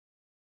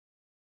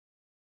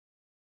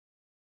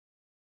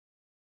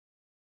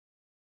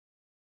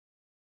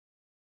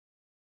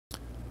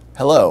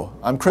Hello,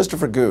 I'm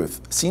Christopher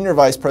Guith, Senior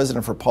Vice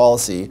President for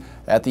Policy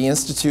at the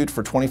Institute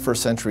for 21st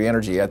Century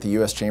Energy at the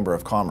U.S. Chamber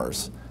of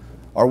Commerce.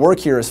 Our work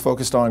here is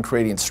focused on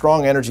creating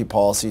strong energy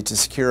policy to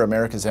secure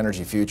America's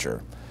energy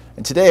future.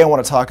 And today I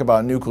want to talk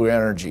about nuclear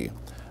energy,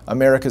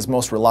 America's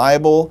most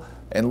reliable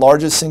and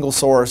largest single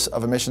source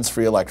of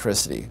emissions-free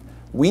electricity.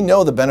 We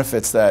know the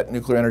benefits that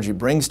nuclear energy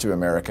brings to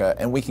America,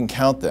 and we can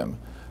count them.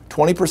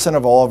 20%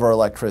 of all of our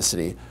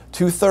electricity,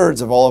 2/3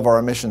 of all of our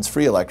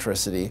emissions-free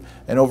electricity,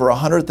 and over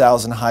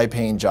 100,000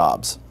 high-paying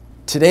jobs.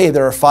 Today,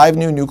 there are 5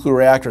 new nuclear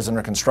reactors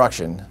under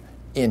construction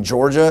in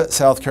Georgia,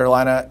 South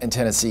Carolina, and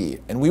Tennessee,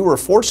 and we were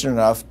fortunate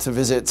enough to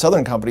visit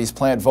Southern Company's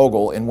Plant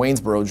Vogtle in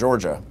Waynesboro,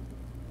 Georgia.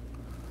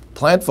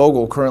 Plant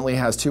Vogtle currently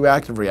has 2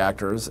 active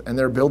reactors, and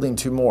they're building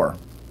 2 more.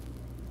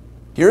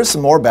 Here's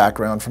some more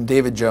background from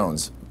David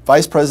Jones,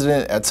 Vice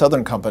President at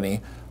Southern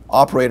Company,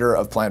 operator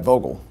of Plant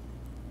Vogtle.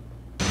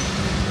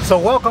 So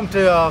welcome to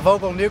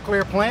Vogtle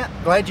Nuclear Plant.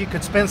 Glad you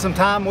could spend some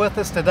time with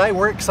us today.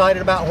 We're excited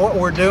about what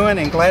we're doing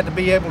and glad to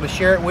be able to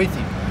share it with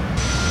you.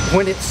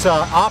 When it's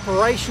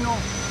operational,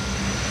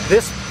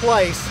 this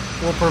place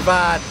will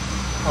provide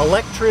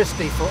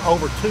electricity for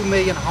over 2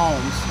 million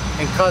homes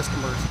and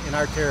customers in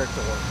our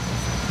territory.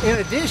 In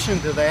addition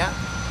to that,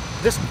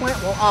 this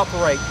plant will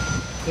operate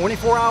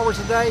 24 hours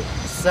a day,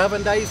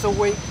 7 days a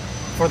week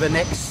for the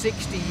next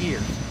 60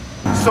 years.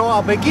 So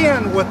I'll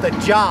begin with the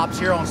jobs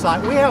here on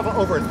site. We have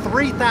over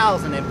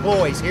 3,000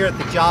 employees here at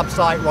the job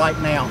site right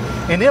now,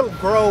 and it'll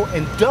grow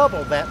and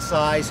double that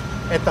size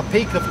at the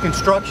peak of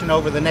construction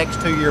over the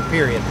next 2-year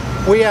period.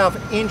 We have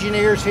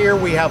engineers here,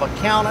 we have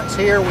accountants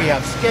here, we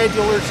have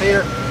schedulers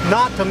here,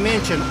 not to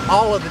mention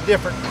all of the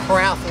different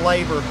craft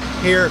labor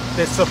here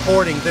that's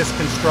supporting this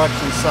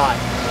construction site.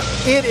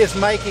 It is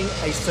making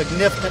a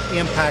significant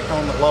impact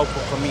on the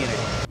local community.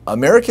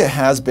 America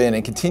has been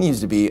and continues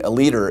to be a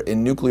leader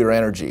in nuclear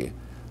energy,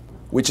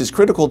 which is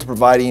critical to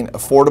providing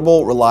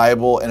affordable,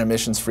 reliable, and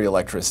emissions-free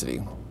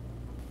electricity.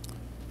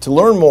 To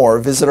learn more,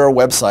 visit our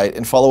website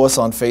and follow us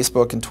on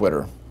Facebook and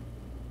Twitter.